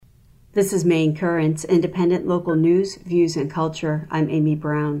This is Maine Currents, independent local news, views, and culture. I'm Amy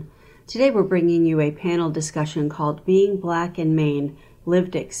Brown. Today we're bringing you a panel discussion called Being Black in Maine,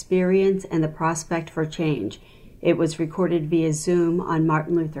 Lived Experience and the Prospect for Change. It was recorded via Zoom on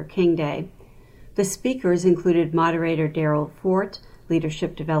Martin Luther King Day. The speakers included moderator Daryl Fort,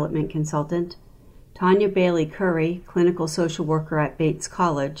 leadership development consultant, Tanya Bailey Curry, clinical social worker at Bates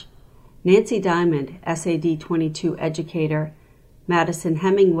College, Nancy Diamond, SAD 22 educator, Madison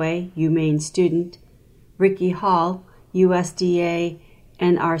Hemingway, UMaine student, Ricky Hall, USDA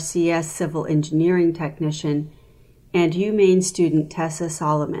NRCS civil engineering technician, and UMaine student Tessa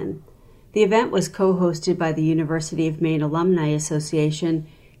Solomon. The event was co-hosted by the University of Maine Alumni Association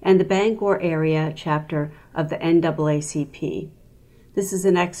and the Bangor area chapter of the NAACP. This is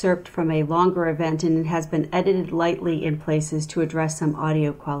an excerpt from a longer event, and it has been edited lightly in places to address some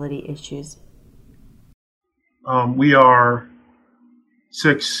audio quality issues. We are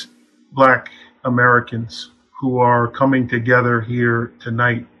 6 Black Americans who are coming together here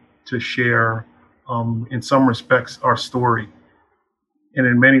tonight to share, in some respects, our story, and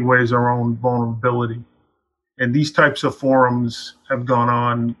in many ways our own vulnerability. And these types of forums have gone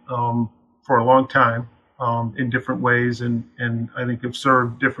on for a long time in different ways, and I think have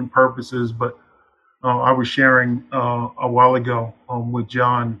served different purposes. But I was sharing a while ago with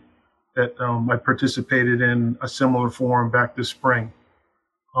John that I participated in a similar forum back this spring.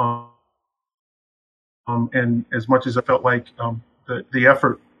 And as much as I felt like the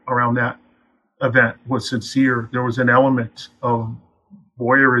effort around that event was sincere, there was an element of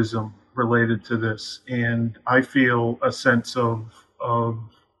voyeurism related to this, and I feel a sense of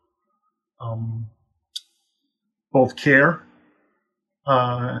both care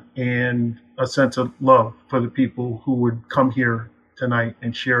and a sense of love for the people who would come here tonight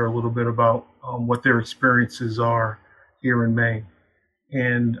and share a little bit about what their experiences are here in Maine.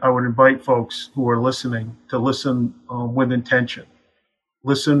 And I would invite folks who are listening to listen with intention,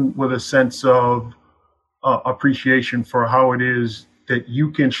 listen with a sense of appreciation for how it is that you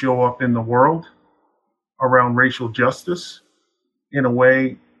can show up in the world around racial justice in a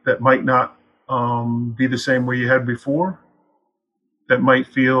way that might not be the same way you had before, that might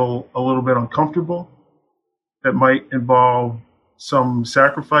feel a little bit uncomfortable, that might involve some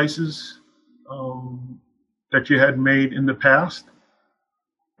sacrifices that you had made in the past.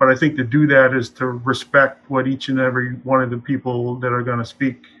 But I think to do that is to respect what each and every one of the people that are going to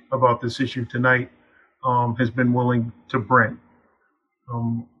speak about this issue tonight has been willing to bring.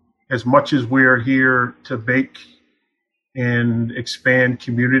 As much as we're here to make and expand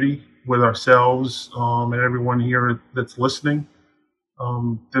community with ourselves and everyone here that's listening,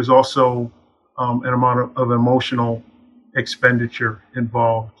 there's also an amount of emotional expenditure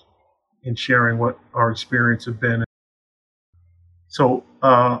involved in sharing what our experience have been. So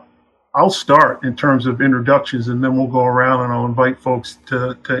I'll start in terms of introductions, and then we'll go around and I'll invite folks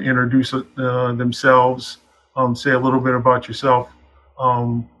to introduce themselves, say a little bit about yourself,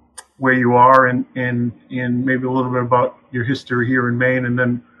 where you are, and maybe a little bit about your history here in Maine. And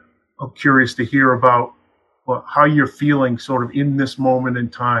then I'm curious to hear about how you're feeling sort of in this moment in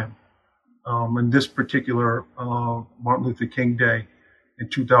time, in this particular Martin Luther King Day in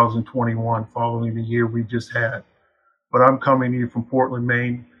 2021, following the year we just had. But I'm coming to you from Portland,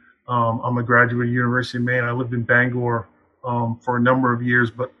 Maine. I'm a graduate of the University of Maine. I lived in Bangor for a number of years,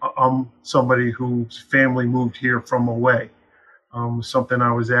 but I'm somebody whose family moved here from away. Something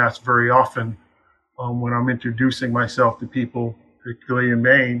I was asked very often when I'm introducing myself to people, particularly in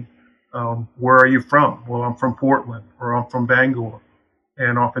Maine. Where are you from? Well, I'm from Portland, or I'm from Bangor.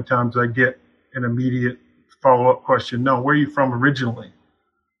 And oftentimes I get an immediate follow-up question, no, where are you from originally?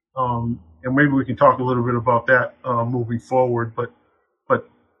 And maybe we can talk a little bit about that moving forward. But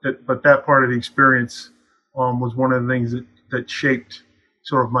that part of the experience was one of the things that shaped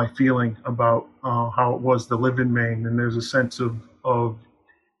sort of my feeling about how it was to live in Maine. And there's a sense of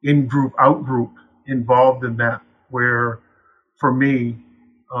in-group, out-group involved in that, where for me,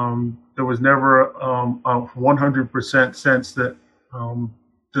 there was never a 100% sense that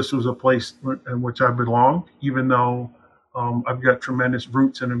this was a place in which I belonged, even though I've got tremendous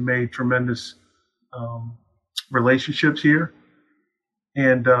roots and have made tremendous relationships here.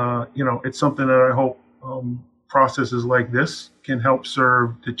 And, it's something that I hope processes like this can help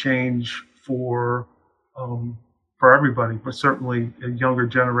serve to change for everybody, but certainly younger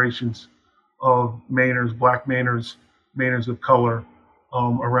generations of Mainers, Black Mainers, Mainers of color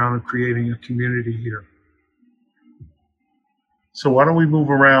around creating a community here. So why don't we move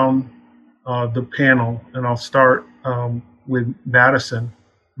around the panel, and I'll start with Madison.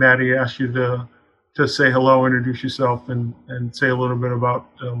 Maddie, asked you to say hello, introduce yourself, and say a little bit about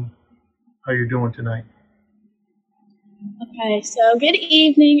how you're doing tonight. Okay, so good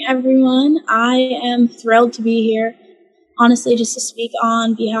evening, everyone. I am thrilled to be here, honestly, just to speak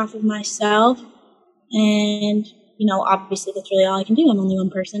on behalf of myself. And, obviously that's really all I can do. I'm only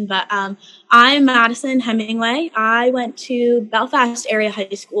one person, but I'm Madison Hemingway. I went to Belfast Area High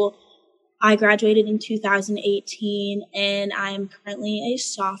School. I graduated in 2018, and I am currently a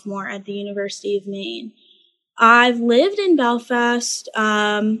sophomore at the University of Maine. I've lived in Belfast.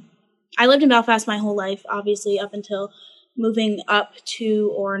 I lived in Belfast my whole life, obviously, up until moving up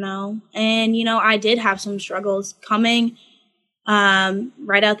to Orono. And, I did have some struggles coming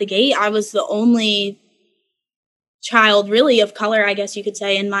right out the gate. I was the only child really of color, I guess you could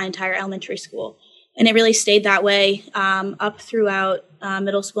say, in my entire elementary school. And it really stayed that way up throughout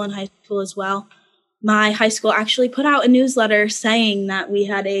middle school and high school as well. My high school actually put out a newsletter saying that we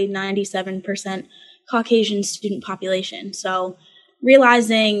had a 97% Caucasian student population. So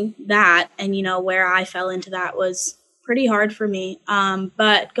realizing that and, where I fell into that was pretty hard for me.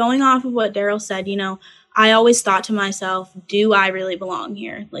 But going off of what Daryl said, I always thought to myself, do I really belong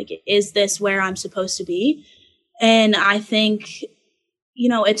here? Like, is this where I'm supposed to be? And I think,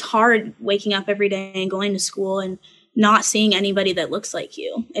 it's hard waking up every day and going to school and not seeing anybody that looks like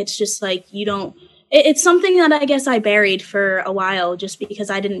you. It's just like it's something that I guess I buried for a while just because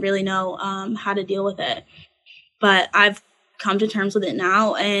I didn't really know how to deal with it. But I've come to terms with it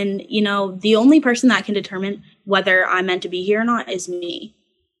now. And, the only person that can determine whether I'm meant to be here or not is me.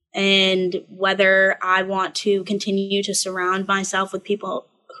 And whether I want to continue to surround myself with people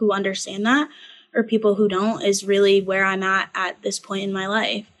who understand that or people who don't is really where I'm at this point in my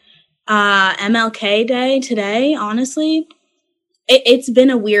life. MLK Day today, honestly, it's been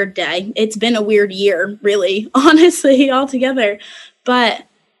a weird day. It's been a weird year, really, honestly, altogether. But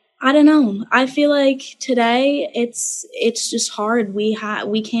I don't know. I feel like today it's just hard. We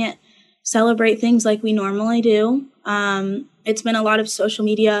can't celebrate things like we normally do. It's been a lot of social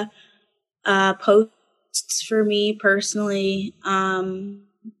media posts for me personally.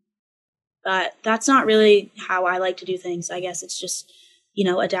 But that's not really how I like to do things. I guess it's just,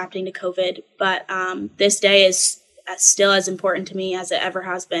 adapting to COVID. But this day is still as important to me as it ever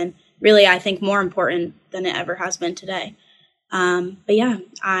has been. Really, I think more important than it ever has been today. But yeah,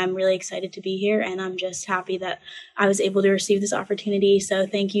 I'm really excited to be here, and I'm just happy that I was able to receive this opportunity. So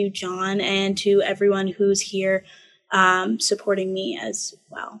thank you, John, and to everyone who's here supporting me as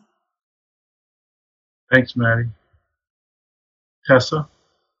well. Thanks, Maddie. Tessa?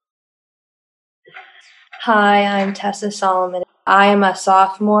 Hi, I'm Tessa Solomon. I am a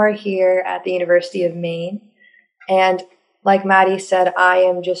sophomore here at the University of Maine. And like Maddie said, I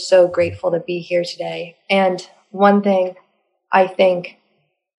am just so grateful to be here today. And one thing I think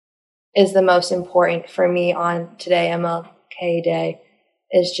is the most important for me on today, MLK Day,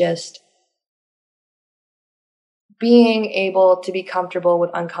 is just being able to be comfortable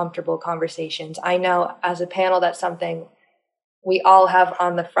with uncomfortable conversations. I know as a panel that's something we all have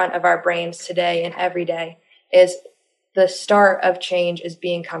on the front of our brains today and every day, is the start of change is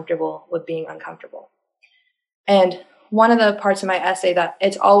being comfortable with being uncomfortable. And one of the parts of my essay that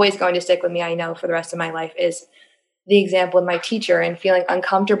it's always going to stick with me, I know, for the rest of my life, is the example of my teacher and feeling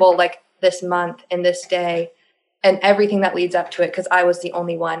uncomfortable like this month and this day and everything that leads up to it because I was the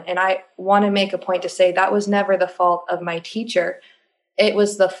only one. And I want to make a point to say that was never the fault of my teacher. It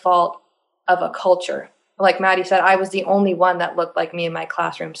was the fault of a culture. Like Maddie said, I was the only one that looked like me in my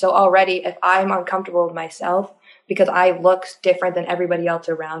classroom. So already, if I'm uncomfortable with myself because I look different than everybody else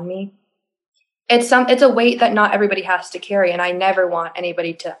around me, it's a weight that not everybody has to carry. And I never want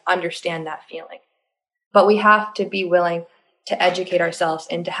anybody to understand that feeling. But we have to be willing to educate ourselves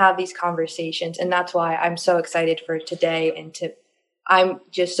and to have these conversations. And that's why I'm so excited for today. And I'm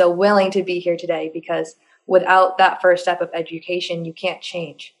just so willing to be here today, because without that first step of education, you can't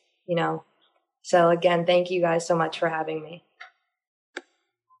change, So again, thank you guys so much for having me.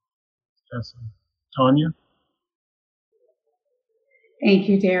 Awesome. Tanya? Thank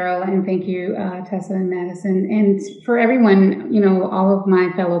you, Daryl, and thank you, Tessa and Madison, and for everyone, all of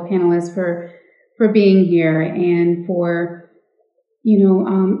my fellow panelists for being here and for,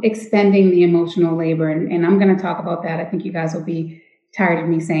 expending the emotional labor. And I'm going to talk about that. I think you guys will be tired of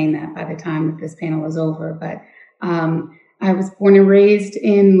me saying that by the time that this panel is over. But I was born and raised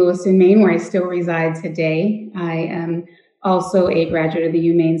in Lewiston, Maine, where I still reside today. I am also a graduate of the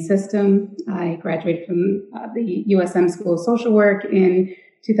UMaine system. I graduated from the USM School of Social Work in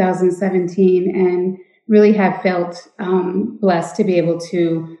 2017 and really have felt blessed to be able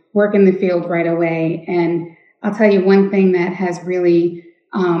to work in the field right away. And I'll tell you one thing that has really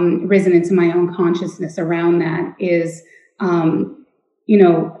risen into my own consciousness around that is,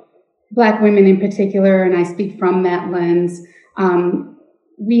 Black women in particular, and I speak from that lens,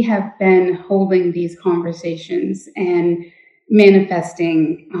 we have been holding these conversations and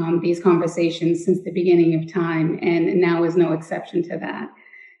manifesting these conversations since the beginning of time, and now is no exception to that.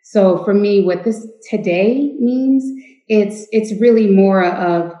 So for me, what this today means, it's really more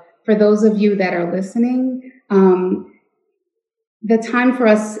of, for those of you that are listening, the time for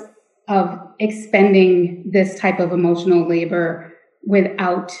us of expending this type of emotional labor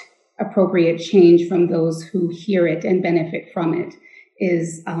without appropriate change from those who hear it and benefit from it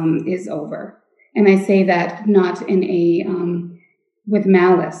is over. And I say that not in a with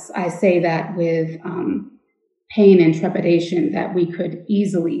malice. I say that with pain and trepidation that we could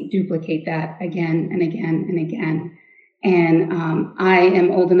easily duplicate that again and again and again. And I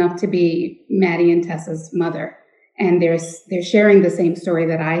am old enough to be Maddie and Tessa's mother, and they're sharing the same story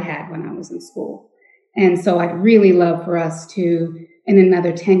that I had when I was in school. And so I'd really love for us to, in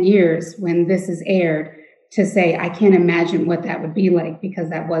another 10 years, when this is aired, to say, I can't imagine what that would be like, because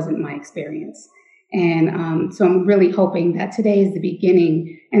that wasn't my experience. And so I'm really hoping that today is the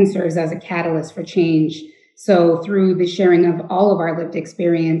beginning and serves as a catalyst for change. So through the sharing of all of our lived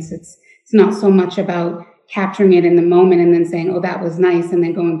experience, it's not so much about capturing it in the moment and then saying, oh, that was nice, and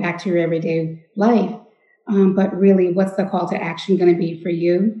then going back to your everyday life. But really, what's the call to action going to be for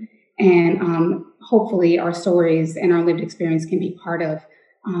you? And hopefully our stories and our lived experience can be part of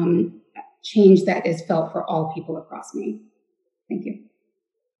change that is felt for all people across Maine. Thank you.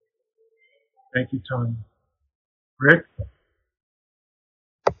 Thank you, Tony. Rick?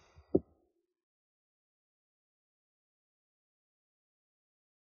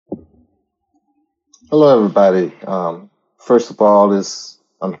 Hello, everybody. First of all,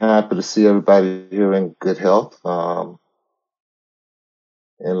 I'm happy to see everybody here in good health.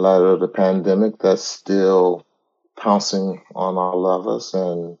 In light of the pandemic that's still pouncing on all of us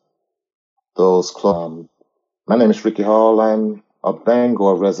and those close. My name is Ricky Hall. I'm a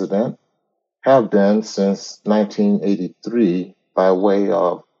Bangor resident, have been since 1983 by way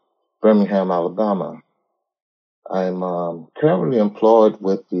of Birmingham, Alabama. I'm currently employed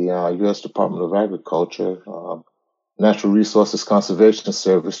with the U.S. Department of Agriculture, Natural Resources Conservation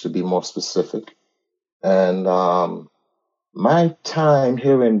Service, to be more specific. And my time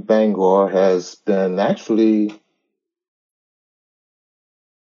here in Bangor has been actually,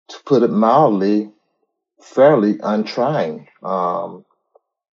 to put it mildly, fairly untrying.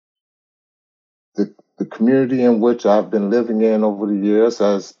 The community in which I've been living in over the years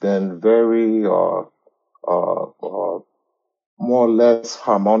has been very, more or less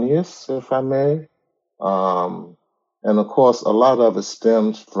harmonious, if I may. And of course, a lot of it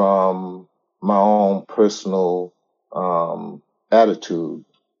stems from my own personal attitude.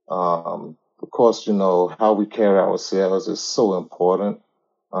 Of course, how we carry ourselves is so important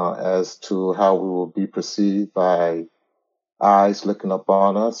as to how we will be perceived by eyes looking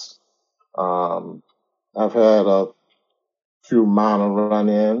upon us. I've had a few minor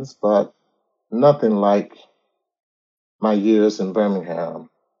run-ins, but nothing like my years in Birmingham.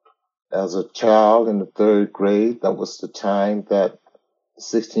 As a child in the third grade, that was the time that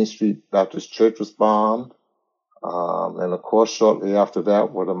 16th Street Baptist Church was bombed. And of course, shortly after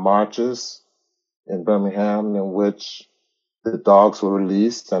that were the marches in Birmingham, in which the dogs were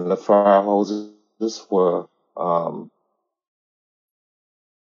released and the fire hoses were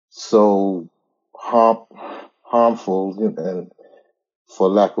so harmful, and for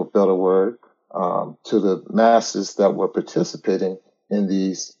lack of a better word, to the masses that were participating in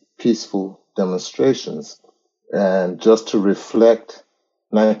these peaceful demonstrations. And just to reflect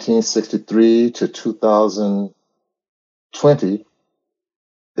 1963 to 2020,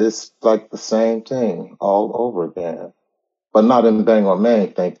 it's like the same thing all over again. But not in Bangor,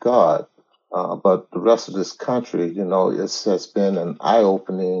 Maine, thank God. But the rest of this country, it has been an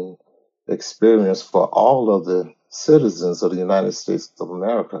eye-opening experience for all of the citizens of the United States of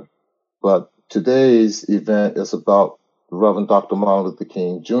America. But today's event is about Reverend Dr. Martin Luther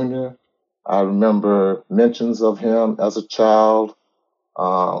King Jr. I remember mentions of him as a child,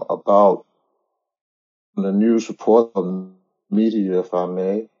 about the news report of media, if I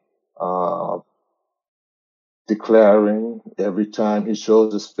may, declaring every time he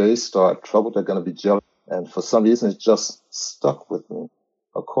shows his face, start trouble, they're going to be jealous. And for some reason, it just stuck with me.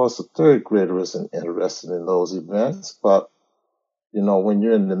 Of course, a third grader isn't interested in those events, but, when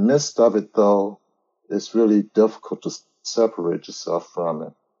you're in the midst of it, though, it's really difficult to separate yourself from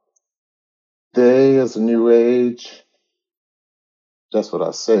it. Today is a new age. That's what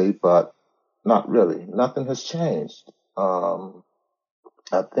I say, but not really. Nothing has changed. I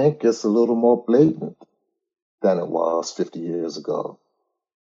think it's a little more blatant than it was 50 years ago.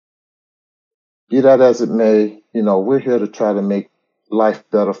 Be that as it may, we're here to try to make life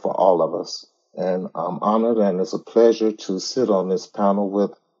better for all of us. And I'm honored and it's a pleasure to sit on this panel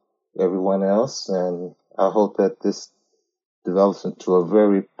with everyone else. And I hope that this develops into a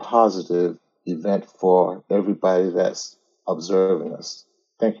very positive event for everybody that's observing us.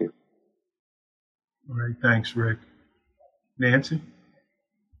 Thank you. All right, thanks, Rick. Nancy?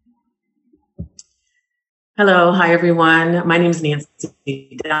 Hello, hi everyone. My name is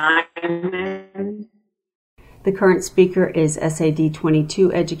Nancy Diamond. The current speaker is SAD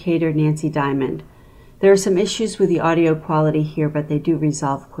 22 educator Nancy Diamond. There are some issues with the audio quality here, but they do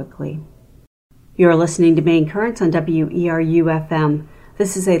resolve quickly. You are listening to Maine Currents on WERU-FM.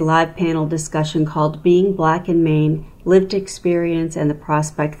 This is a live panel discussion called Being Black in Maine, Lived Experience and the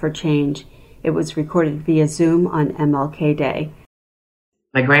Prospect for Change. It was recorded via Zoom on MLK Day.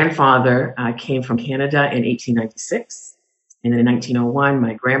 My grandfather came from Canada in 1896, and then in 1901,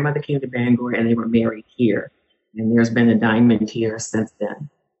 my grandmother came to Bangor, and they were married here. And there's been a diamond here since then.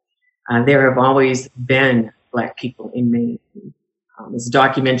 There have always been Black people in Maine. It's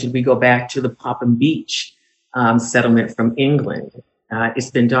documented. We go back to the Popham Beach settlement from England.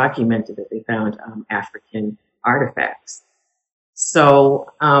 It's been documented that they found African artifacts.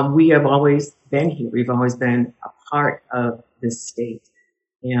 So we have always been here. We've always been a part of this state.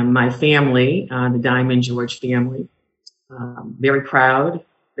 And my family, the Diamond George family, very proud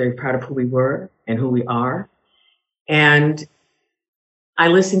of who we were and who we are. And I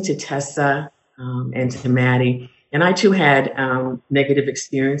listened to Tessa and to Maddie, and I too had negative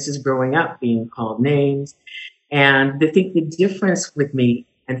experiences growing up, being called names. And I think the difference with me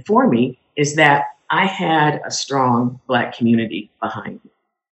and for me is that I had a strong Black community behind me.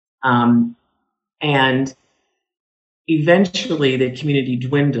 And eventually, the community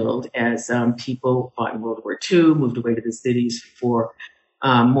dwindled as people fought in World War II, moved away to the cities for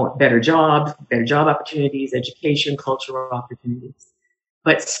better job opportunities, education, cultural opportunities,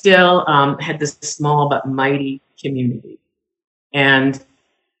 but still had this small but mighty community. And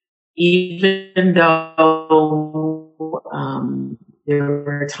even though there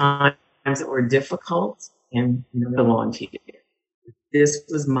were times that were difficult, and I belonged here, this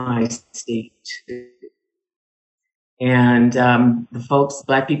was my state too. And the folks,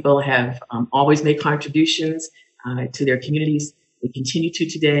 Black people, have always made contributions to their communities. We continue to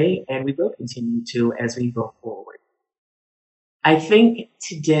today, and we will continue to as we go forward. I think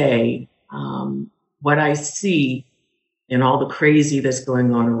today, what I see in all the crazy that's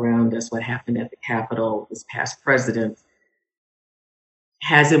going on around us, what happened at the Capitol this past president,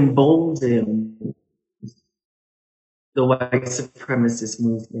 has emboldened the white supremacist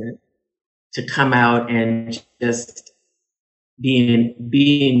movement to come out and just be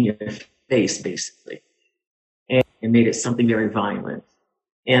in your face, basically, and made it something very violent.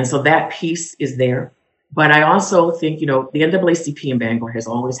 And so that piece is there. But I also think, the NAACP in Bangor has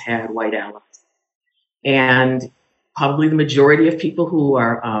always had white allies. And probably the majority of people who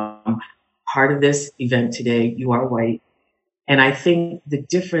are part of this event today, you are white. And I think the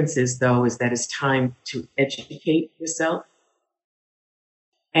difference is, though, is that it's time to educate yourself.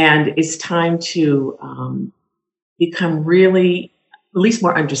 And it's time to become really, at least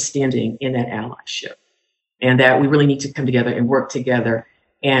more understanding in that allyship. And that we really need to come together and work together.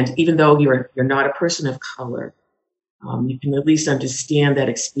 And even though you're not a person of color, you can at least understand that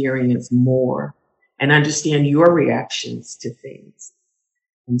experience more and understand your reactions to things.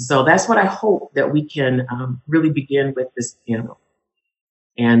 And so that's what I hope that we can really begin with this panel.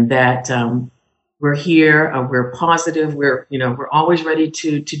 And that we're here, we're positive, we're always ready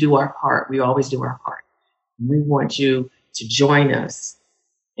to do our part. We always do our part. And we want you to join us.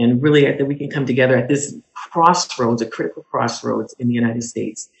 And really that we can come together at this crossroads, a critical crossroads in the United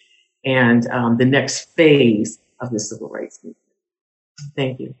States, and the next phase of the civil rights movement.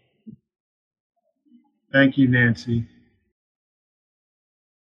 Thank you. Thank you, Nancy.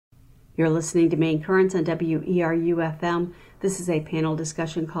 You're listening to Maine Currents on WERU-FM. This is a panel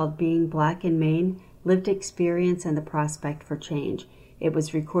discussion called Being Black in Maine, Lived Experience and the Prospect for Change. It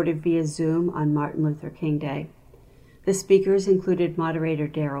was recorded via Zoom on Martin Luther King Day. The speakers included moderator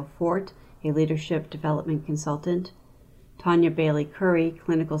Daryl Fort, a leadership development consultant, Tanya Bailey Curry,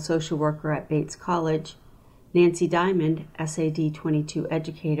 clinical social worker at Bates College, Nancy Diamond, SAD 22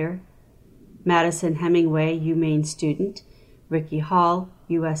 educator, Madison Hemingway, UMaine student, Ricky Hall,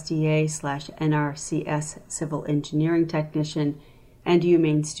 USDA/NRCS civil engineering technician, and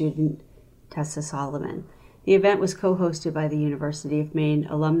UMaine student Tessa Solomon. The event was co-hosted by the University of Maine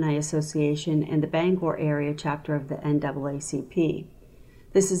Alumni Association and the Bangor area chapter of the NAACP.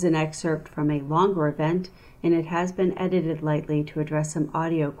 This is an excerpt from a longer event, and it has been edited lightly to address some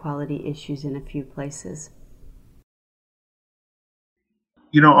audio quality issues in a few places.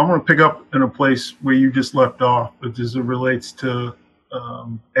 You know, I'm going to pick up in a place where you just left off, but as it relates to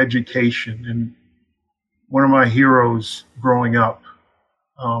education. And one of my heroes growing up,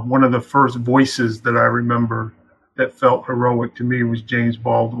 one of the first voices that I remember that felt heroic to me was James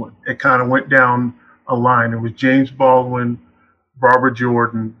Baldwin. It kind of went down a line. It was James Baldwin, Barbara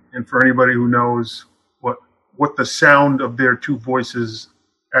Jordan, and for anybody who knows what the sound of their two voices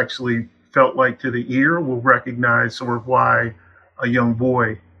actually felt like to the ear will recognize sort of why a young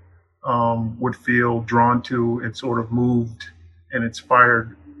boy would feel drawn to and sort of moved and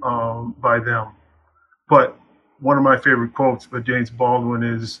inspired by them. But one of my favorite quotes by James Baldwin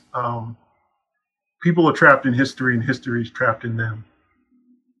is, people are trapped in history and history is trapped in them.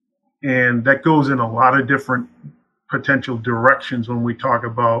 And that goes in a lot of different potential directions when we talk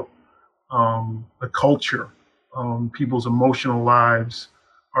about the culture, people's emotional lives,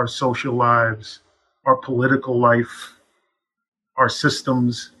 our social lives, our political life, our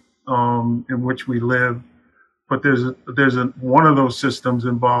systems in which we live. But there's one of those systems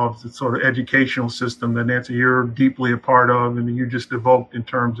involves the sort of educational system that, Nancy, you're deeply a part of, and you just evoked in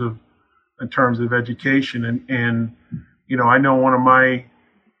terms of education. And you know, I know one of my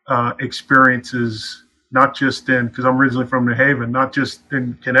experiences, not just because I'm originally from New Haven, not just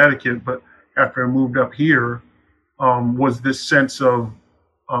in Connecticut, but after I moved up here, was this sense of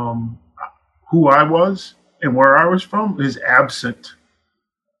who I was and where I was from is absent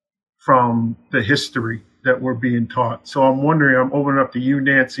from the history that we're being taught. So I'm wondering, I'm opening up to you,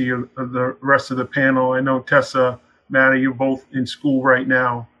 Nancy, or the rest of the panel. I know Tessa, Maddie, you're both in school right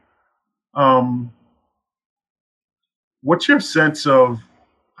now. What's your sense of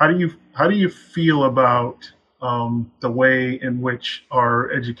how do you feel about the way in which our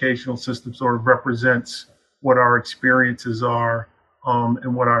educational system sort of represents what our experiences are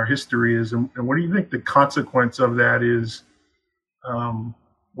and what our history is, and what do you think the consequence of that is,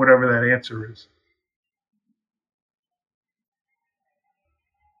 whatever that answer is?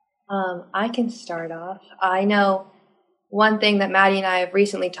 I can start off. I know one thing that Maddie and I have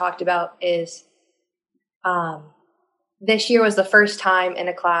recently talked about is this year was the first time in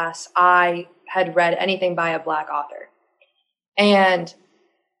a class I had read anything by a Black author. And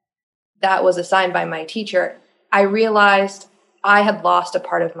that was assigned by my teacher. I realized I had lost a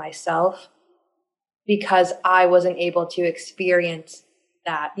part of myself because I wasn't able to experience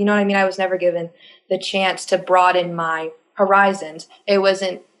that. You know what I mean? I was never given the chance to broaden my horizons. It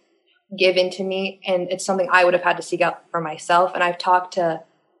wasn't given to me, and it's something I would have had to seek out for myself. And I've talked to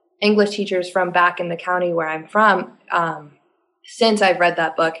English teachers from back in the county where I'm from since I've read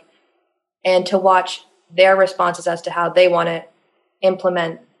that book, and to watch their responses as to how they want to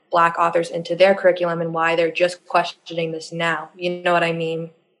implement Black authors into their curriculum and why they're just questioning this now. You know what I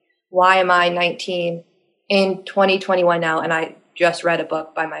mean? Why am I 19 in 2021 now and I just read a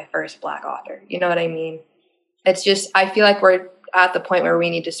book by my first Black author? You know what I mean? It's just, I feel like we're at the point where we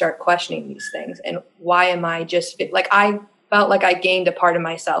need to start questioning these things. And why am I just, like, I felt like I gained a part of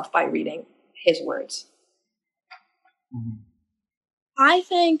myself by reading his words. I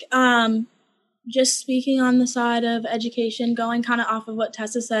think just speaking on the side of education, going kind of off of what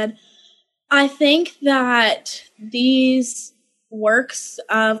Tessa said, I think that these works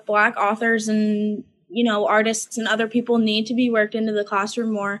of Black authors and, you know, artists and other people need to be worked into the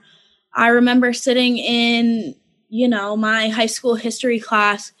classroom more. I remember sitting in, you know, my high school history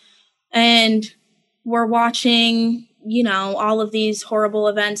class, and we're watching, you know, all of these horrible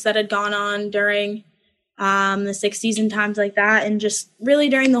events that had gone on during the 60s and times like that, and just really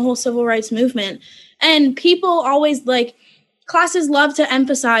during the whole civil rights movement. And people always, like, classes love to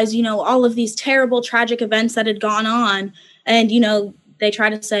emphasize, you know, all of these terrible, tragic events that had gone on. And, you know, they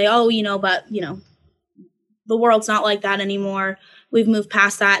try to say, oh, you know, but, you know, the world's not like that anymore. We've moved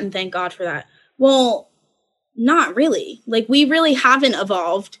past that, and thank God for that. Well, not really. Like, we really haven't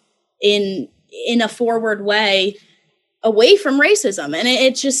evolved in a forward way away from racism. And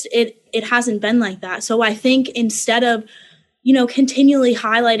it hasn't been like that. So I think instead of, you know, continually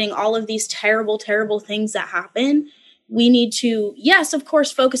highlighting all of these terrible, terrible things that happen, we need to, yes, of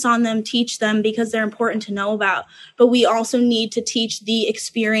course, focus on them, teach them because they're important to know about. But we also need to teach the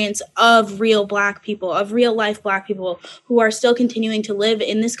experience of real Black people, of real life Black people who are still continuing to live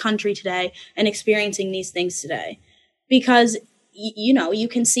in this country today and experiencing these things today. Because, you know, you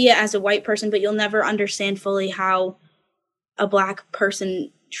can see it as a white person, but you'll never understand fully how a Black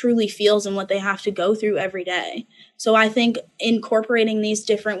person truly feels and what they have to go through every day. So I think incorporating these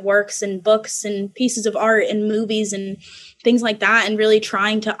different works and books and pieces of art and movies and things like that, and really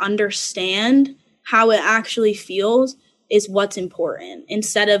trying to understand how it actually feels, is what's important,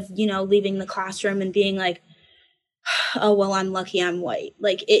 instead of, leaving the classroom and being like, oh, well, I'm lucky I'm white.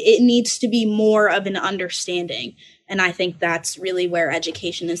 Like it needs to be more of an understanding. And I think that's really where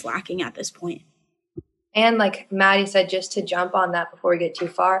education is lacking at this point. And like Maddie said, just to jump on that before we get too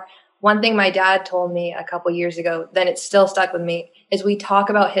far, one thing my dad told me a couple years ago, then it still stuck with me, is we talk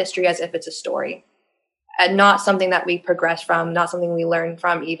about history as if it's a story, and not something that we progress from, not something we learn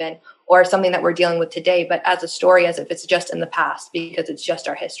from even, or something that we're dealing with today, but as a story, as if it's just in the past, because it's just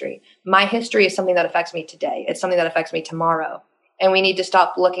our history. My history is something that affects me today. It's something that affects me tomorrow. And we need to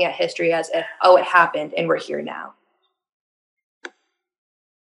stop looking at history as if, oh, it happened and we're here now.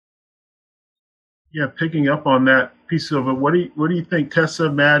 Yeah, picking up on that piece of it, what do you think,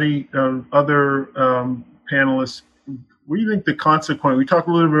 Tessa, Maddie, other panelists? What do you think the consequence? We talked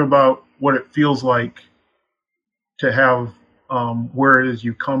a little bit about what it feels like to have where it is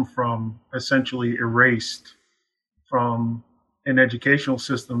you come from essentially erased from an educational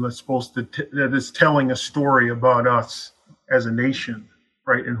system that's supposed to that is telling a story about us as a nation,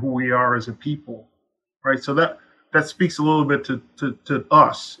 right, and who we are as a people, right? So that speaks a little bit to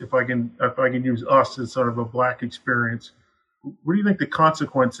us, if I can use us as sort of a Black experience. What do you think the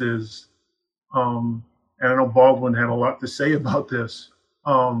consequence is? And I know Baldwin had a lot to say about this.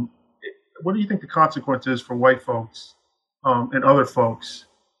 What do you think the consequence is for white folks and other folks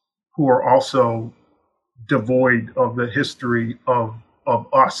who are also devoid of the history of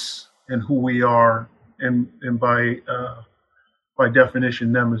us and who we are, and by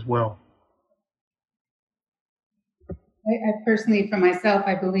definition, them as well? I personally, for myself,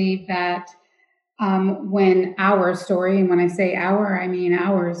 I believe that when our story, and when I say our, I mean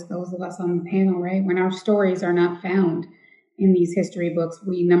ours, those of us on the panel, right? When our stories are not found in these history books,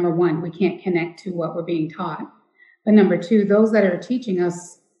 number one, we can't connect to what we're being taught. But number two, those that are teaching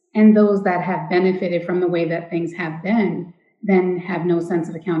us and those that have benefited from the way that things have been, then have no sense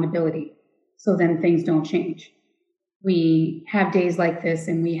of accountability. So then things don't change. We have days like this,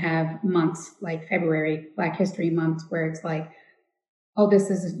 and we have months like February, Black History Month, where it's like, oh,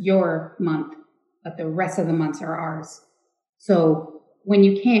 this is your month, but the rest of the months are ours. So when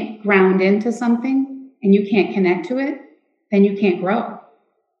you can't ground into something and you can't connect to it, then you can't grow.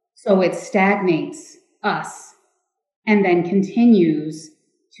 So it stagnates us and then continues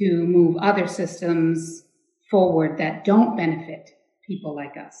to move other systems forward that don't benefit people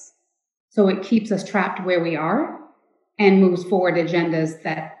like us. So it keeps us trapped where we are and moves forward agendas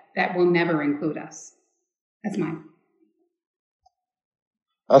that will never include us. That's mine.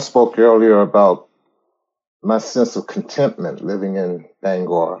 I spoke earlier about my sense of contentment living in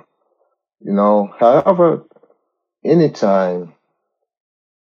Bangor. However, anytime,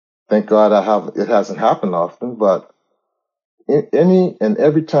 thank God it hasn't happened often, but any and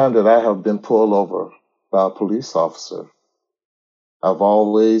every time that I have been pulled over by a police officer, I've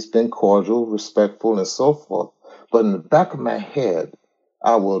always been cordial, respectful, and so forth. But in the back of my head,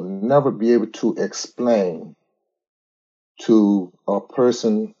 I will never be able to explain to a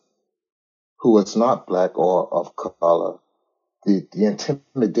person who is not Black or of color the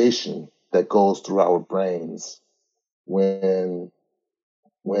intimidation that goes through our brains when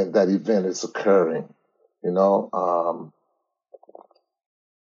that event is occurring.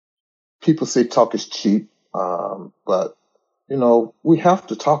 People say talk is cheap, but we have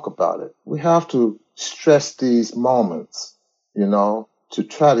to talk about it. We have to stress these moments, to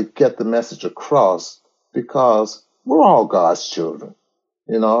try to get the message across, because we're all God's children,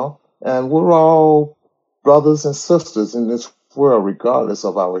 and we're all brothers and sisters in this world, regardless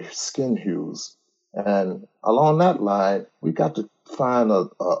of our skin hues. And along that line, we got to find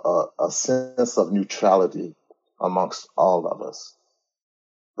a sense of neutrality amongst all of us.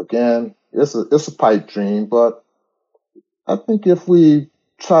 Again, it's a pipe dream, but I think if we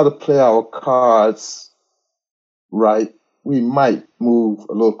try to play our cards right, we might move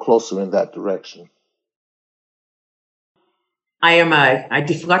a little closer in that direction. I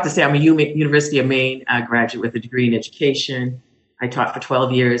forgot to say, I'm a University of Maine graduate with a degree in education. I taught for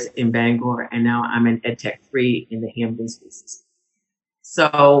 12 years in Bangor, and now I'm an EdTech 3 in the Hampden spaces.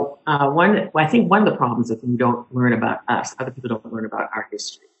 So I think one of the problems if we don't learn about us, other people don't learn about our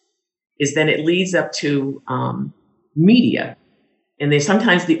history, is then it leads up to media. And they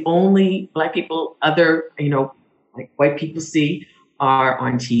sometimes the only Black people, like white people see are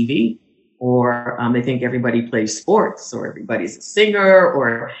on TV, or they think everybody plays sports, or everybody's a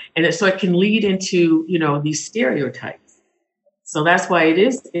singer, so it can lead into, these stereotypes. So that's why it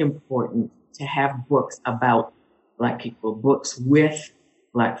is important to have books about Black people, books with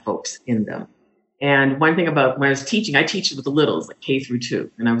Black folks in them. And one thing about when I was teaching, I teach with the littles, like K through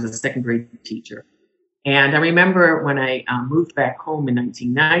 2, and I was a second grade teacher. And I remember when I moved back home in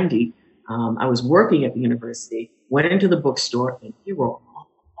 1990, I was working at the university, went into the bookstore, and here were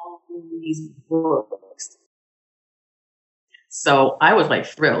all these books. So I was like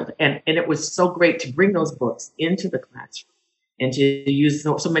thrilled. And it was so great to bring those books into the classroom and to use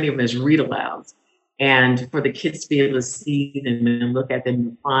so many of them as read alouds, and for the kids to be able to see them and look at them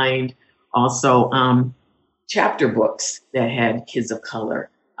and find also chapter books that had kids of color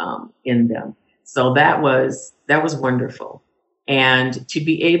in them. So that was wonderful. And to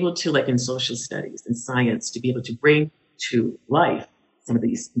be able to, like in social studies and science, to be able to bring to life some of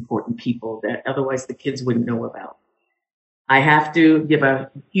these important people that otherwise the kids wouldn't know about. I have to give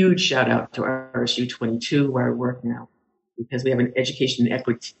a huge shout out to RSU 22, where I work now, because we have an education and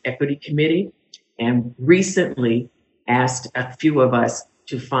equity committee, and recently asked a few of us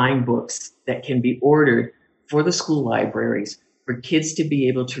to find books that can be ordered for the school libraries for kids to be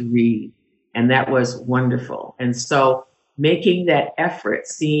able to read. And that was wonderful. And so making that effort,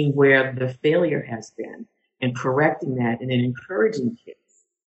 seeing where the failure has been and correcting that, and then encouraging kids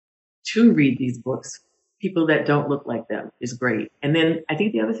to read these books, people that don't look like them, is great. And then I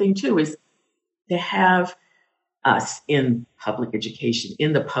think the other thing too is to have us in public education,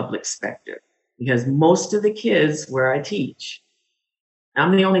 in the public sector, because most of the kids where I teach,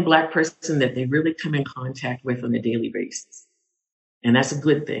 I'm the only Black person that they really come in contact with on a daily basis. And that's a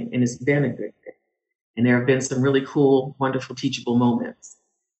good thing, and it's been a good thing. And there have been some really cool, wonderful, teachable moments.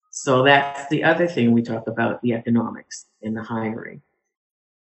 So that's the other thing we talk about, the economics and the hiring.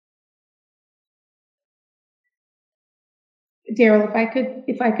 Daryl,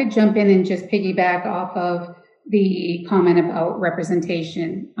 if I could jump in and just piggyback off of the comment about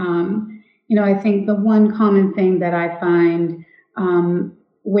representation. I think the one common thing that I find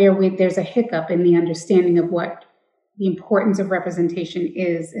where there's a hiccup in the understanding of what the importance of representation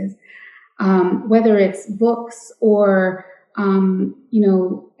is whether it's books or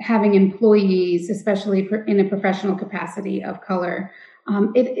having employees, especially in a professional capacity of color.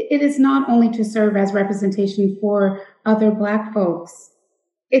 It is not only to serve as representation for other Black folks.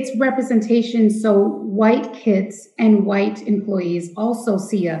 It's representation so white kids and white employees also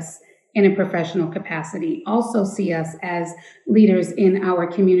see us in a professional capacity, also see us as leaders in our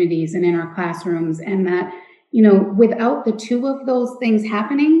communities and in our classrooms. And that, without the two of those things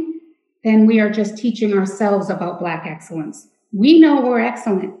happening, then we are just teaching ourselves about Black excellence. We know we're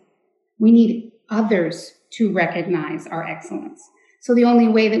excellent. We need others to recognize our excellence. So the only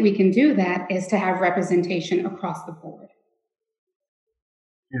way that we can do that is to have representation across the board.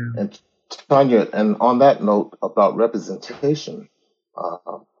 Yeah. And Tanya, and on that note about representation,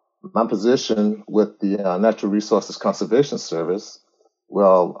 my position with the Natural Resources Conservation Service,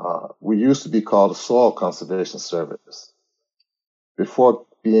 we used to be called the Soil Conservation Service. Before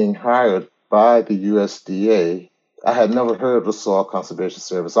being hired by the USDA, I had never heard of the Soil Conservation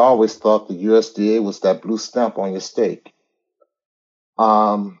Service. I always thought the USDA was that blue stamp on your steak.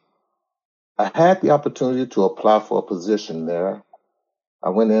 I had the opportunity to apply for a position there. I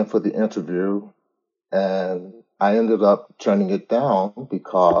went in for the interview and I ended up turning it down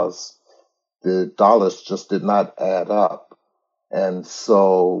because the dollars just did not add up. And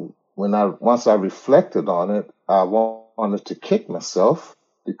so once I reflected on it, I wanted to kick myself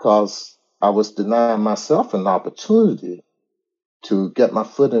because I was denying myself an opportunity to get my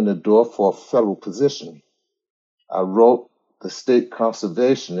foot in the door for a federal position. I wrote the state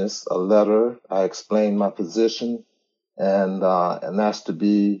conservationist a letter. I explained my position and asked to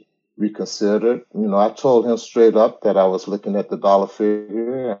be reconsidered. I told him straight up that I was looking at the dollar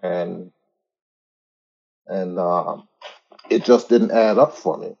figure and it just didn't add up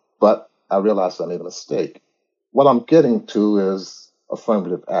for me. But I realized I made a mistake. What I'm getting to is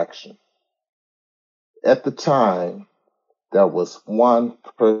affirmative action. At the time, there was one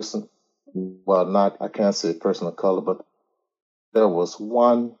person, I can't say person of color, but there was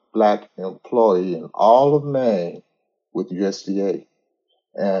one Black employee in all of Maine with USDA.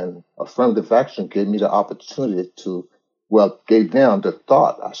 And affirmative action gave me the opportunity gave them the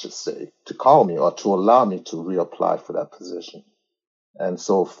thought, I should say, to call me or to allow me to reapply for that position. And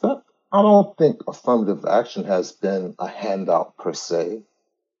so I don't think affirmative action has been a handout per se.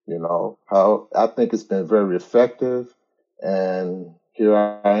 I think it's been very effective. And here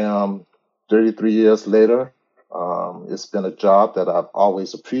I am 33 years later. It's been a job that I've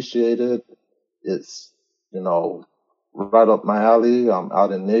always appreciated. It's, right up my alley. I'm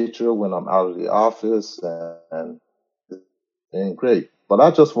out in nature when I'm out of the office, and and great. But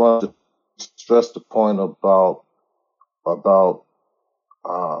I just wanted to stress the point about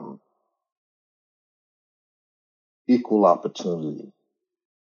um, equal opportunity.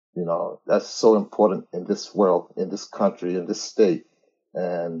 You know, that's so important in this world, in this country, in this state.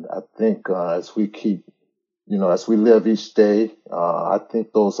 And I think as we keep, as we live each day, I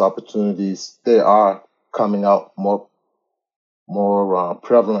think those opportunities, they are coming out more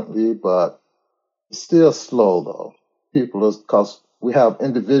prevalently, but it's still slow though. Because we have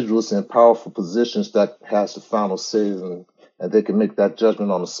individuals in powerful positions that has the final say, and they can make that judgment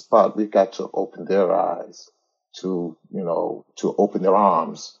on the spot. We got to open their eyes to open their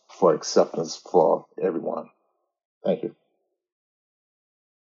arms for acceptance for everyone. Thank you.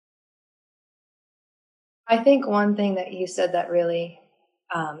 I think one thing that you said that really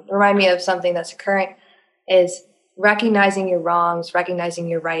remind me of something that's current is recognizing your wrongs, recognizing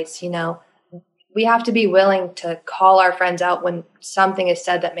your rights. We have to be willing to call our friends out when something is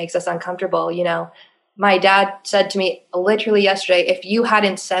said that makes us uncomfortable. My dad said to me literally yesterday, if you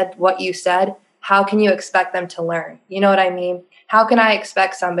hadn't said what you said, how can you expect them to learn? You know what I mean? How can I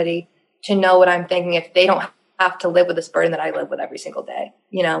expect somebody to know what I'm thinking if they don't have to live with this burden that I live with every single day?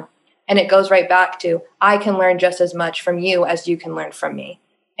 And it goes right back to, I can learn just as much from you as you can learn from me.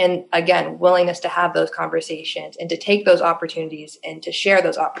 And again, willingness to have those conversations and to take those opportunities and to share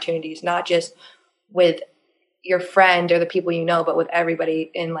those opportunities, not just with your friend or the people you know, but with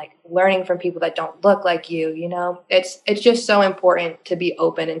everybody, and like learning from people that don't look like you. It's just so important to be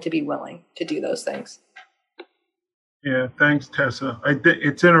open and to be willing to do those things. Yeah, thanks, Tessa.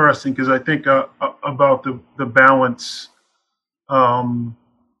 It's interesting because I think about the balance,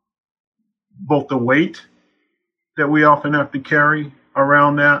 both the weight that we often have to carry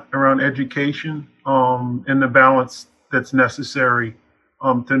around education, and the balance that's necessary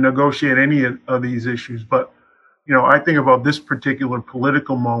to negotiate any of these issues. But I think about this particular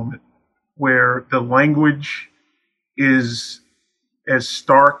political moment where the language is as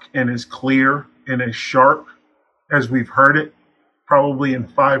stark and as clear and as sharp as we've heard it probably in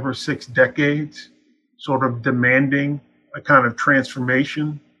 5 or 6 decades, sort of demanding a kind of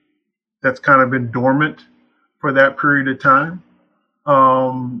transformation that's kind of been dormant for that period of time.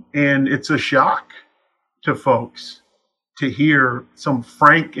 And it's a shock to folks to hear some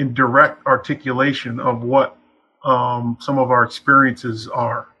frank and direct articulation of what some of our experiences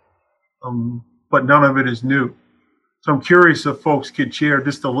are. But none of it is new. So I'm curious if folks could share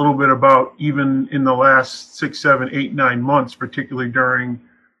just a little bit about, even in the last 6, 7, 8, 9 months, particularly during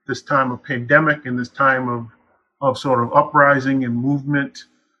this time of pandemic and this time of sort of uprising and movement,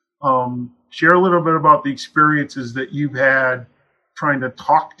 share a little bit about the experiences that you've had trying to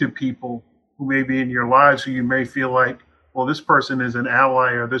talk to people who may be in your lives, who you may feel like, well, this person is an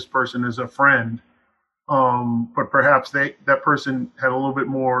ally or this person is a friend. But perhaps that person had a little bit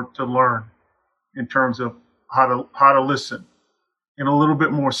more to learn in terms of how to listen, and a little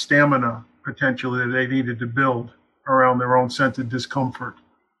bit more stamina potentially that they needed to build around their own sense of discomfort.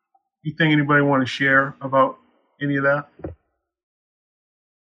 You think anybody want to share about any of that?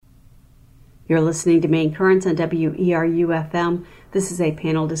 You're listening to Maine Currents on WERU-FM. This is a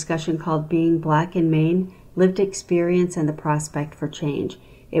panel discussion called Being Black in Maine, Lived Experience and the Prospect for Change.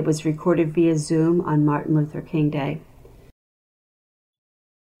 It was recorded via Zoom on Martin Luther King Day.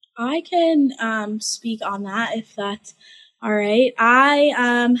 I can speak on that if that's all right.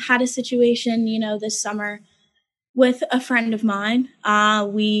 I had a situation, this summer with a friend of mine.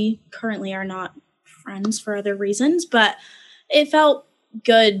 We currently are not friends for other reasons, but it felt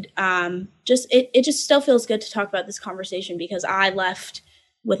good. It just still feels good to talk about this conversation because I left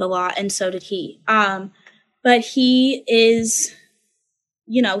with a lot, and so did he. But he is,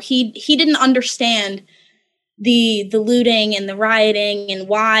 he didn't understand the looting and the rioting and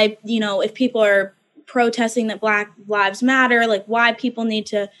why, if people are protesting that Black Lives Matter, like why people need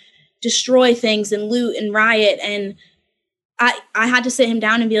to destroy things and loot and riot. And I had to sit him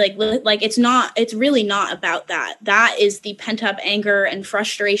down and be like, it's really not about that. That is the pent up anger and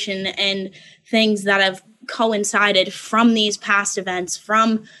frustration and things that have coincided from these past events,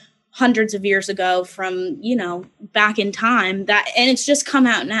 from hundreds of years ago, from, back in time, and it's just come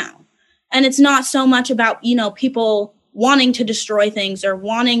out now. And it's not so much about, people wanting to destroy things or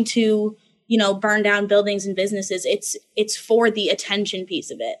wanting to, burn down buildings and businesses. It's for the attention piece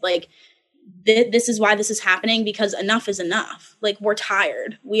of it. Like, this is why this is happening, because enough is enough. Like, we're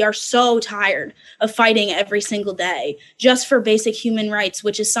tired. We are so tired of fighting every single day just for basic human rights,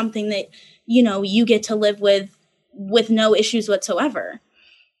 which is something that, you get to live with no issues whatsoever.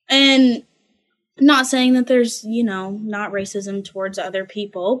 And not saying that there's, not racism towards other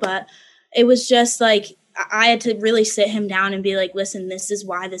people, but it was just like, I had to really sit him down and be like, listen, this is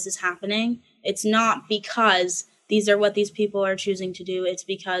why this is happening. It's not because these are what these people are choosing to do. It's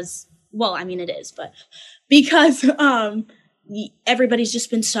because, well, I mean, it is, but because everybody's just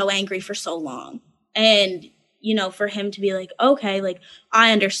been so angry for so long. And, you know, for him to be like, okay, like,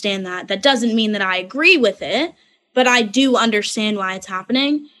 I understand that. That doesn't mean that I agree with it, but I do understand why it's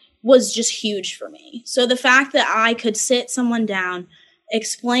happening, was just huge for me. So the fact that I could sit someone down,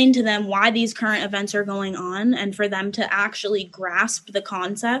 explain to them why these current events are going on, and for them to actually grasp the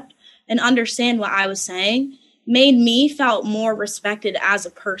concept and understand what I was saying made me felt more respected as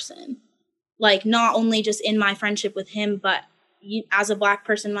a person. Like, not only just in my friendship with him, but as a Black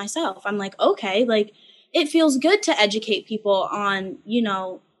person myself. I'm like, okay, like, it feels good to educate people on, you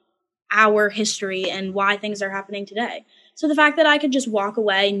know, our history and why things are happening today. So the fact that I could just walk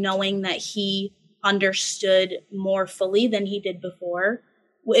away knowing that he understood more fully than he did before,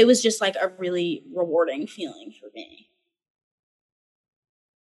 it was just like a really rewarding feeling for me.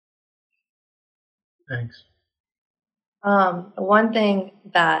 Thanks. One thing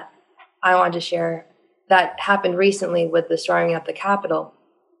that I wanted to share that happened recently with the storming of the Capitol,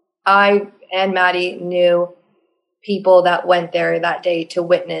 I and Maddie knew people that went there that day to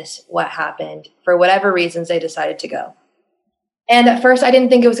witness what happened. For whatever reasons, they decided to go. And at first, I didn't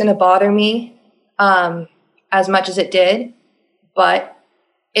think it was going to bother me as much as it did, but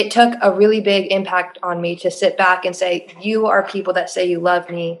it took a really big impact on me to sit back and say, you are people that say you love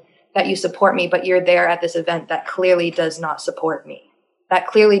me, that you support me, but you're there at this event that clearly does not support me, that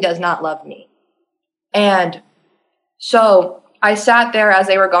clearly does not love me. And so I sat there as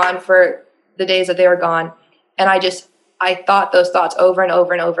they were gone for the days that they were gone, and I thought those thoughts over and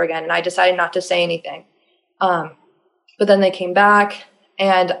over and over again, and I decided not to say anything. But then they came back,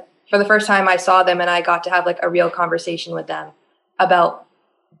 and for the first time I saw them, and I got to have like a real conversation with them about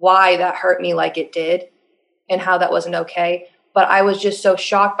why that hurt me like it did and how that wasn't okay. But I was just so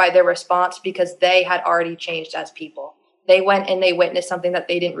shocked by their response because they had already changed as people. They went and they witnessed something that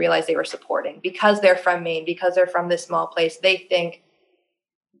they didn't realize they were supporting. Because they're from Maine, because they're from this small place, they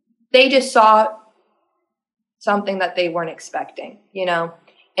just saw something that they weren't expecting, you know?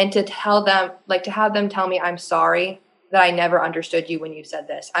 And to tell them, like to have them tell me, I'm sorry that I never understood you when you said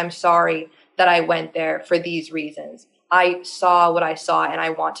this. I'm sorry that I went there for these reasons. I saw what I saw and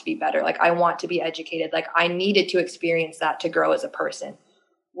I want to be better. Like, I want to be educated. Like, I needed to experience that to grow as a person,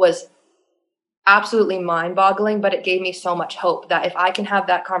 was absolutely mind-boggling, but it gave me so much hope that if I can have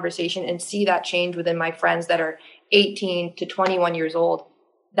that conversation and see that change within my friends that are 18 to 21 years old,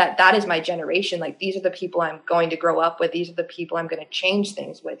 that is my generation. Like, these are the people I'm going to grow up with. These are the people I'm going to change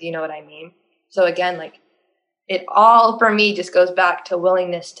things with. You know what I mean? So again, like, it all for me just goes back to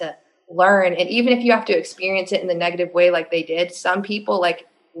willingness to learn. And even if you have to experience it in the negative way like they did, some people like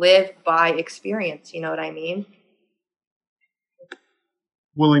live by experience. You know what I mean?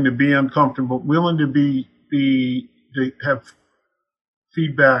 Willing to be uncomfortable, willing to have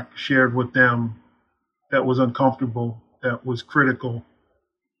feedback shared with them that was uncomfortable, that was critical,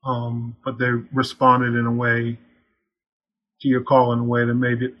 but they responded in a way to your call in a way that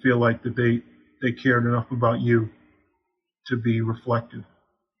made it feel like that they cared enough about you to be reflective.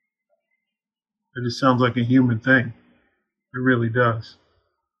 It just sounds like a human thing. It really does.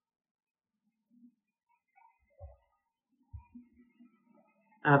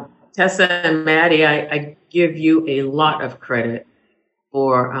 Tessa and Maddie, I give you a lot of credit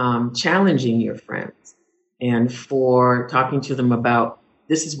for challenging your friends and for talking to them about,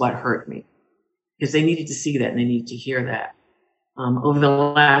 this is what hurt me, because they needed to see that and they needed to hear that. Over the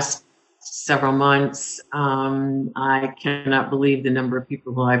last several months, I cannot believe the number of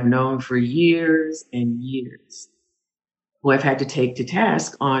people who I've known for years and years who I've had to take to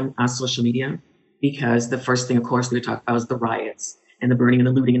task on social media, because the first thing, of course, we were talking about was the riots and the burning and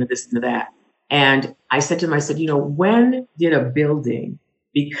the looting and the this and the that. And I said to them, I said, you know, when did a building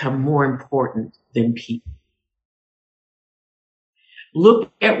become more important than people?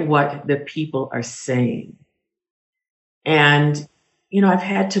 Look at what the people are saying. And, you know, I've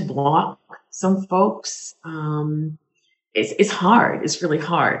had to block some folks. It's hard. It's really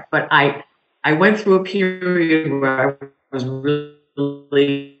hard. But I went through a period where I was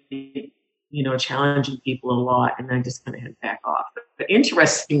really, you know, challenging people a lot, and I just kind of had to back off. But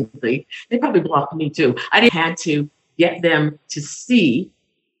interestingly, they probably blocked me too. I didn't have to get them to see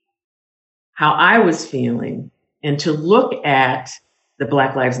how I was feeling and to look at the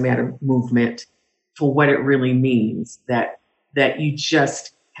Black Lives Matter movement for what it really means, that you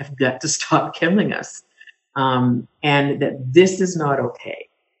just have got to stop killing us, and that this is not okay,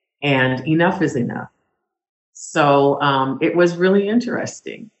 and enough is enough. So it was really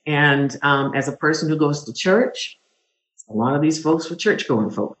interesting. And as a person who goes to church, a lot of these folks were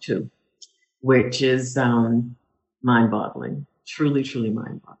church-going folk too, which is mind-boggling, truly, truly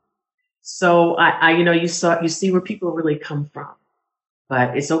mind-boggling. So you see where people really come from,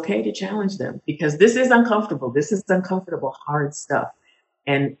 but it's okay to challenge them because this is uncomfortable. This is uncomfortable, hard stuff.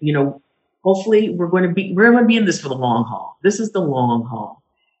 And, hopefully we're going to be in this for the long haul. This is the long haul.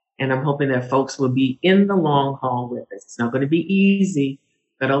 And I'm hoping that folks will be in the long haul with us. It's not going to be easy,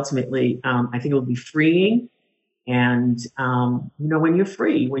 but ultimately, I think it will be freeing. And, when you're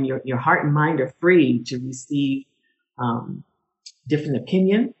free, when your heart and mind are free to receive different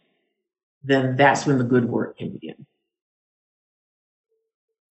opinion, then that's when the good work can begin.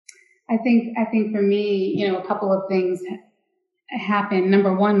 I think for me, a couple of things happened.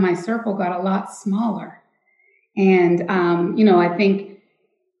 Number one, my circle got a lot smaller. And, I think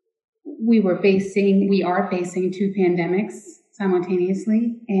we are facing two pandemics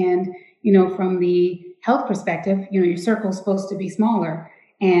simultaneously. And, from the health perspective, your circle's supposed to be smaller.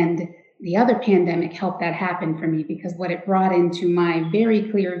 And the other pandemic helped that happen for me because what it brought into my very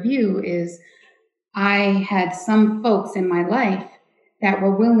clear view is I had some folks in my life that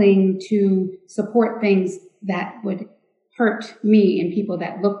were willing to support things that would hurt me and people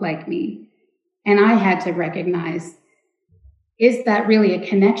that look like me. And I had to recognize, is that really a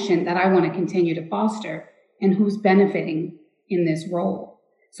connection that I want to continue to foster and who's benefiting in this role?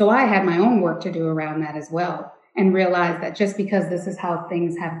 So I had my own work to do around that as well and realize that just because this is how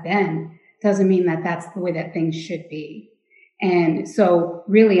things have been doesn't mean that that's the way that things should be. And so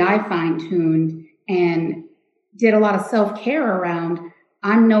really I fine-tuned and did a lot of self-care around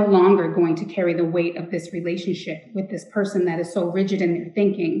I'm no longer going to carry the weight of this relationship with this person that is so rigid in their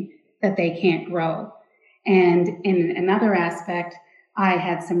thinking that they can't grow. And in another aspect, I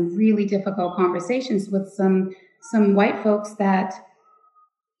had some really difficult conversations with some white folks that,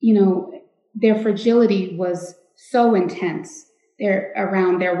 their fragility was so intense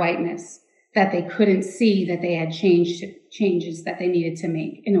around their whiteness that they couldn't see that they had changes that they needed to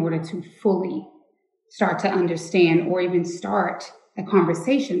make in order to fully start to understand or even start the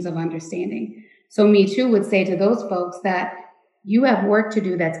conversations of understanding. So Me Too would say to those folks that you have work to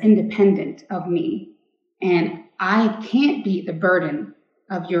do that's independent of me, and I can't be the burden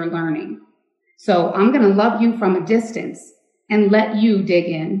of your learning. So I'm going to love you from a distance and let you dig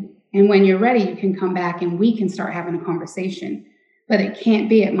in. And when you're ready, you can come back and we can start having a conversation, but it can't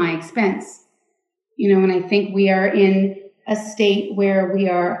be at my expense. And I think we are in a state where we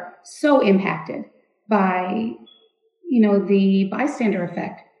are so impacted by the bystander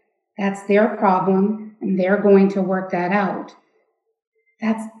effect. That's their problem and they're going to work that out.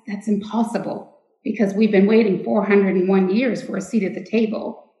 That's impossible because we've been waiting 401 years for a seat at the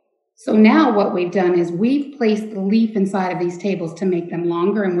table. So now what we've done is we've placed the leaf inside of these tables to make them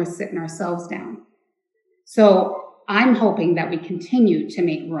longer and we're sitting ourselves down. So I'm hoping that we continue to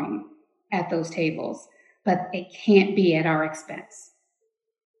make room at those tables, but it can't be at our expense.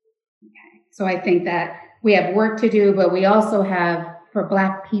 Okay. So I think that we have work to do, but we also have, for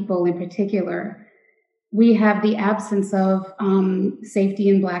Black people in particular, we have the absence of safety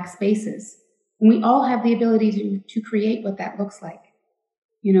in Black spaces. And we all have the ability to create what that looks like.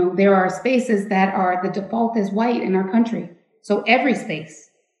 There are spaces that are, the default is white in our country. So every space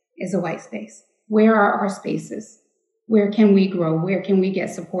is a white space. Where are our spaces? Where can we grow? Where can we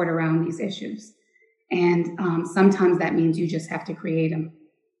get support around these issues? And sometimes that means you just have to create them.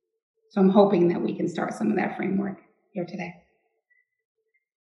 So I'm hoping that we can start some of that framework here today.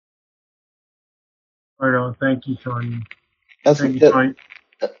 Right on. Thank you, Tanya.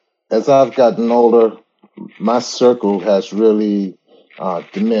 As I've gotten older, my circle has really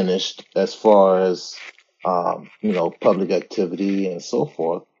diminished as far as, public activity and so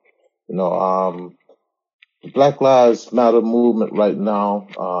forth. The Black Lives Matter movement right now,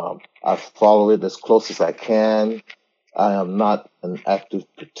 I follow it as close as I can. I am not an active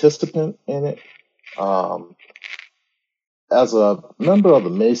participant in it. As a member of the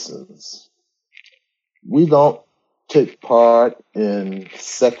Masons, we don't take part in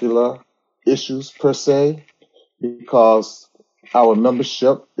secular issues per se because our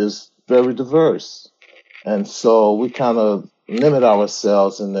membership is very diverse. And so we kind of limit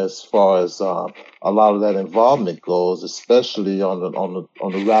ourselves in as far as a lot of that involvement goes, especially on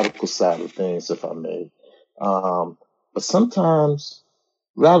the radical side of things, if I may. But sometimes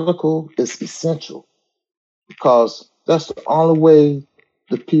radical is essential because that's the only way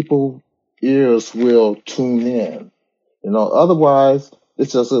the people ears will tune in. Otherwise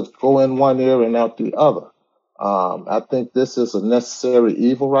it's just go in one ear and out the other. I think this is a necessary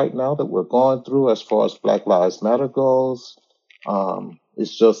evil right now that we're going through as far as Black Lives Matter goes.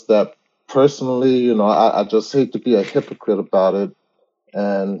 It's just that personally, I just hate to be a hypocrite about it.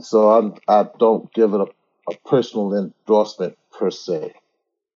 And so I don't give it a personal endorsement per se.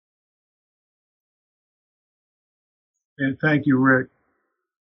 And thank you, Rick.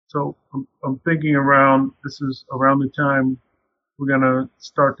 So I'm thinking this is around the time we're going to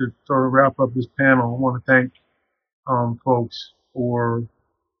start to sort of wrap up this panel. I want to thank folks for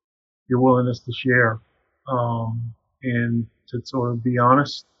your willingness to share and to sort of be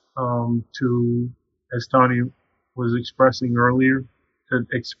honest, to, as Tanya was expressing earlier, to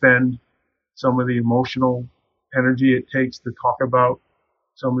expend some of the emotional energy it takes to talk about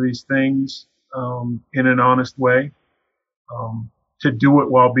some of these things in an honest way. To do it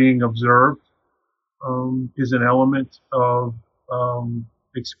while being observed is an element of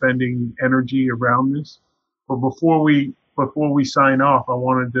expending energy around this. But before we sign off, I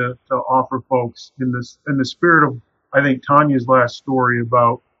wanted to offer folks in the spirit of, I think, Tanya's last story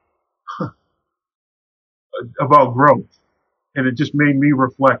about growth, and it just made me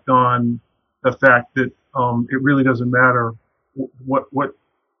reflect on the fact that it really doesn't matter what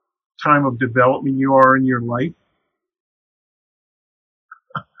time of development you are in your life.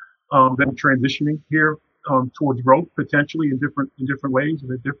 Then transitioning here towards growth potentially in different ways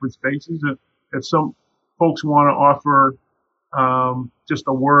and in different spaces. If some folks want to offer just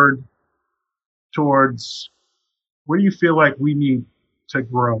a word towards where do you feel like we need to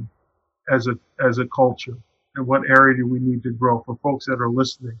grow as a culture, and what area do we need to grow for folks that are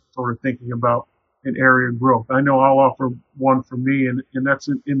listening, sort of thinking about an area of growth. I know I'll offer one for me, and that's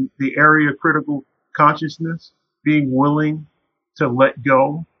in the area of critical consciousness, being willing to let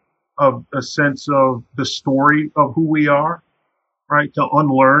go of a sense of the story of who we are, right? To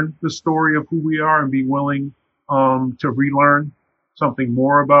unlearn the story of who we are and be willing to relearn something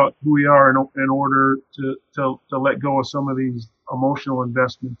more about who we are in order to let go of some of these emotional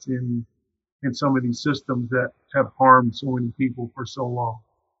investments in some of these systems that have harmed so many people for so long.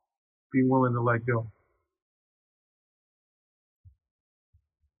 Being willing to let go.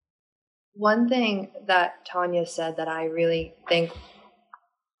 One thing that Tanya said that I really think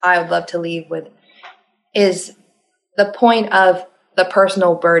I would love to leave with is the point of the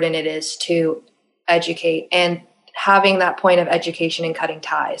personal burden it is to educate, and having that point of education and cutting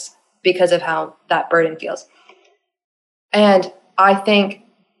ties because of how that burden feels. And I think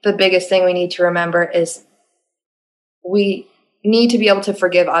the biggest thing we need to remember is we need to be able to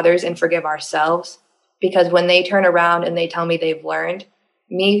forgive others and forgive ourselves, because when they turn around and they tell me they've learned,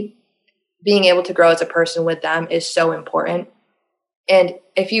 me being able to grow as a person with them is so important. And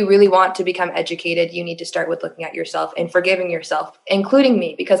if you really want to become educated, you need to start with looking at yourself and forgiving yourself, including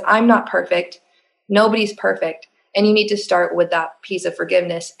me, because I'm not perfect. Nobody's perfect. And you need to start with that piece of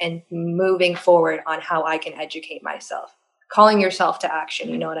forgiveness and moving forward on how I can educate myself, calling yourself to action.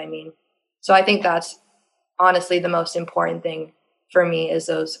 You know what I mean? So I think that's honestly the most important thing for me, is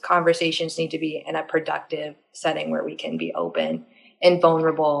those conversations need to be in a productive setting where we can be open and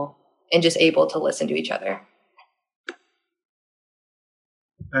vulnerable and just able to listen to each other.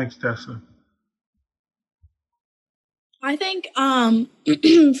 Thanks, Tessa. I think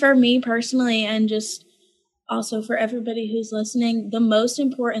for me personally, and just also for everybody who's listening, the most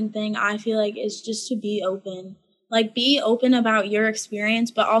important thing I feel like is just to be open. Like, be open about your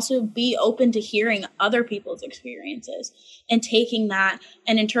experience, but also be open to hearing other people's experiences and taking that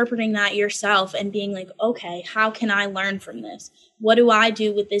and interpreting that yourself and being like, okay, how can I learn from this? What do I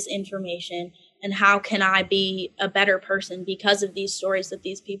do with this information? And how can I be a better person because of these stories that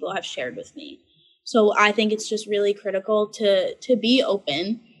these people have shared with me? So I think it's just really critical to be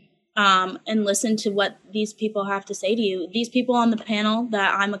open and listen to what these people have to say to you. These people on the panel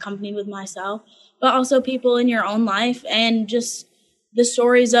that I'm accompanied with myself, but also people in your own life, and just the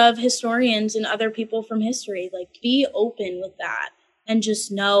stories of historians and other people from history. Like, be open with that and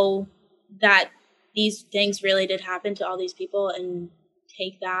just know that these things really did happen to all these people, and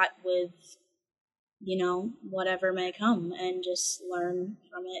take that with, whatever may come, and just learn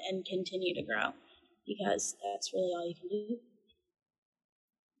from it and continue to grow, because that's really all you can do.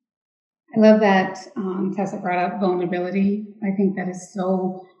 I love that Tessa brought up vulnerability. I think that is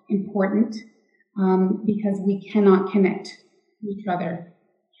so important because we cannot connect to each other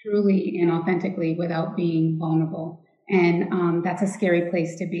truly and authentically without being vulnerable. And that's a scary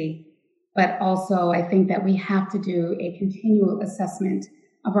place to be. But also, I think that we have to do a continual assessment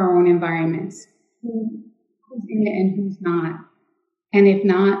of our own environments. Who's in it and who's not? And if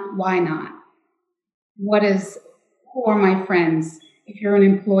not, why not? Who are my friends? If you're an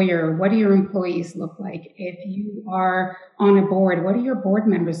employer, what do your employees look like? If you are on a board, what do your board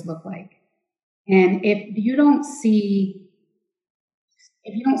members look like? And if you don't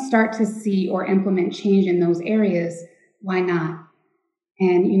start to see or implement change in those areas, why not?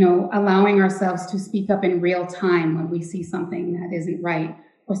 And, allowing ourselves to speak up in real time when we see something that isn't right,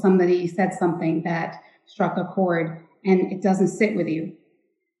 or somebody said something that struck a chord and it doesn't sit with you.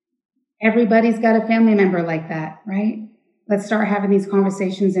 Everybody's got a family member like that, right? Let's start having these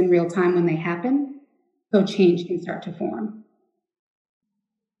conversations in real time when they happen, so change can start to form.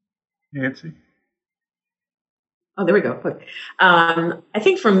 Nancy? Oh, there we go. I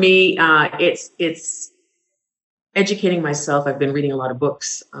think for me, it's educating myself. I've been reading a lot of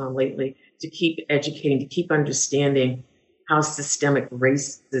books lately to keep educating, to keep understanding how systemic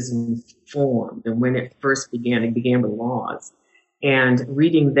racism formed and when it first began. It began with laws. And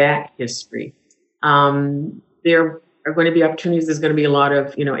reading that history, there are going to be opportunities. There's going to be a lot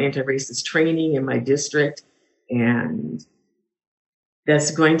of, anti-racist training in my district. And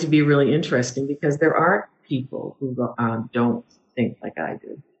that's going to be really interesting because there are people who don't think like I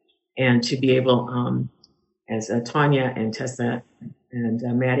do. And to be able, as Tanya and Tessa and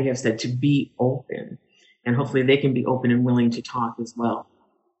Maddie have said, to be open. And hopefully they can be open and willing to talk as well.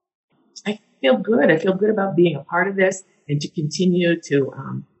 I feel good. I feel good about being a part of this and to continue to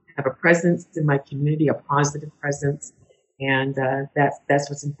have a presence in my community, a positive presence. And that's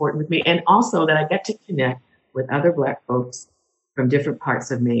what's important with me. And also that I get to connect with other Black folks from different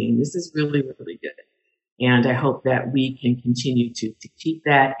parts of Maine. This is really, really good. And I hope that we can continue to keep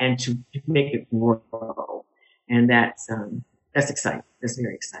that and to make it grow. And that's exciting. That's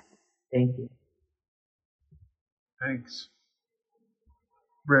very exciting. Thank you. Thanks.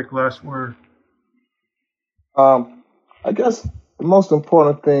 Rick, last word. I guess the most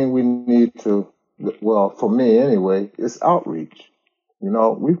important thing we need to, well, for me anyway, is outreach.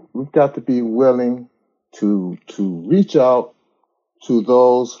 We've got to be willing to reach out to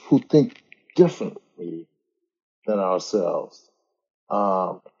those who think differently than ourselves.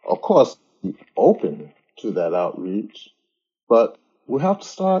 Of course, be open to that outreach, but we have to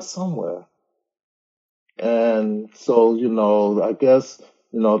start somewhere. And so, I guess,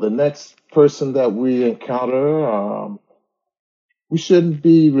 the next person that we encounter, we shouldn't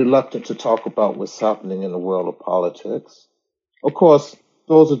be reluctant to talk about what's happening in the world of politics. Of course,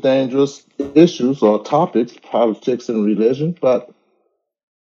 those are dangerous issues or topics, politics and religion, but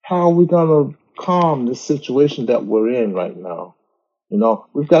how are we going to calm this situation that we're in right now?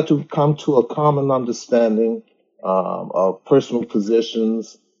 We've got to come to a common understanding of personal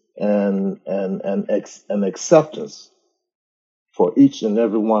positions and acceptance for each and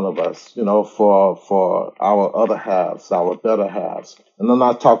every one of us, for our other halves, our better halves. And I'm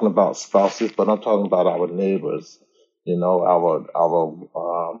not talking about spouses, but I'm talking about our neighbors,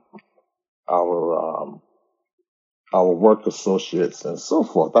 our work associates and so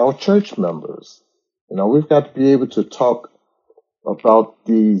forth, our church members. We've got to be able to talk about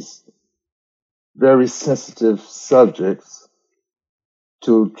these very sensitive subjects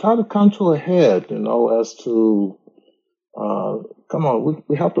to try to come to a head, as to, come on,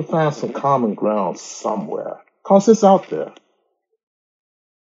 we have to find some common ground somewhere, because it's out there.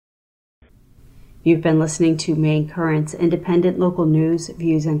 You've been listening to Maine Currents, independent local news,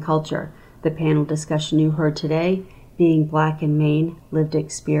 views, and culture. The panel discussion you heard today, Being Black in Maine, Lived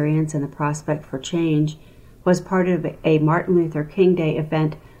Experience and the Prospect for Change, was part of a Martin Luther King Day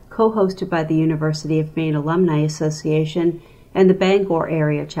event co-hosted by the University of Maine Alumni Association and the Bangor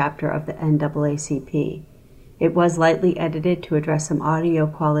area chapter of the NAACP. It was lightly edited to address some audio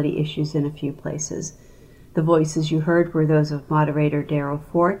quality issues in a few places. The voices you heard were those of moderator Darryl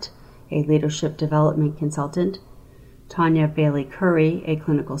Fort, a leadership development consultant, Tanya Bailey Curry, a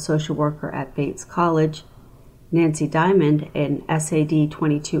clinical social worker at Bates College, Nancy Diamond, an SAD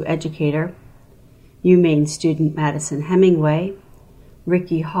 22 educator, UMaine student Madison Hemingway,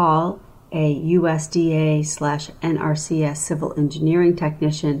 Ricky Hall, a USDA/NRCS civil engineering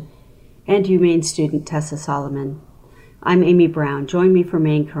technician, and UMaine student Tessa Solomon. I'm Amy Brown. Join me for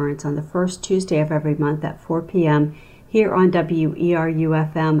Maine Currents on the first Tuesday of every month at 4 p.m. here on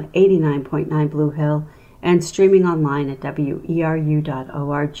WERU-FM 89.9 Blue Hill and streaming online at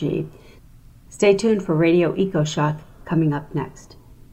weru.org. Stay tuned for Radio EcoShock coming up next.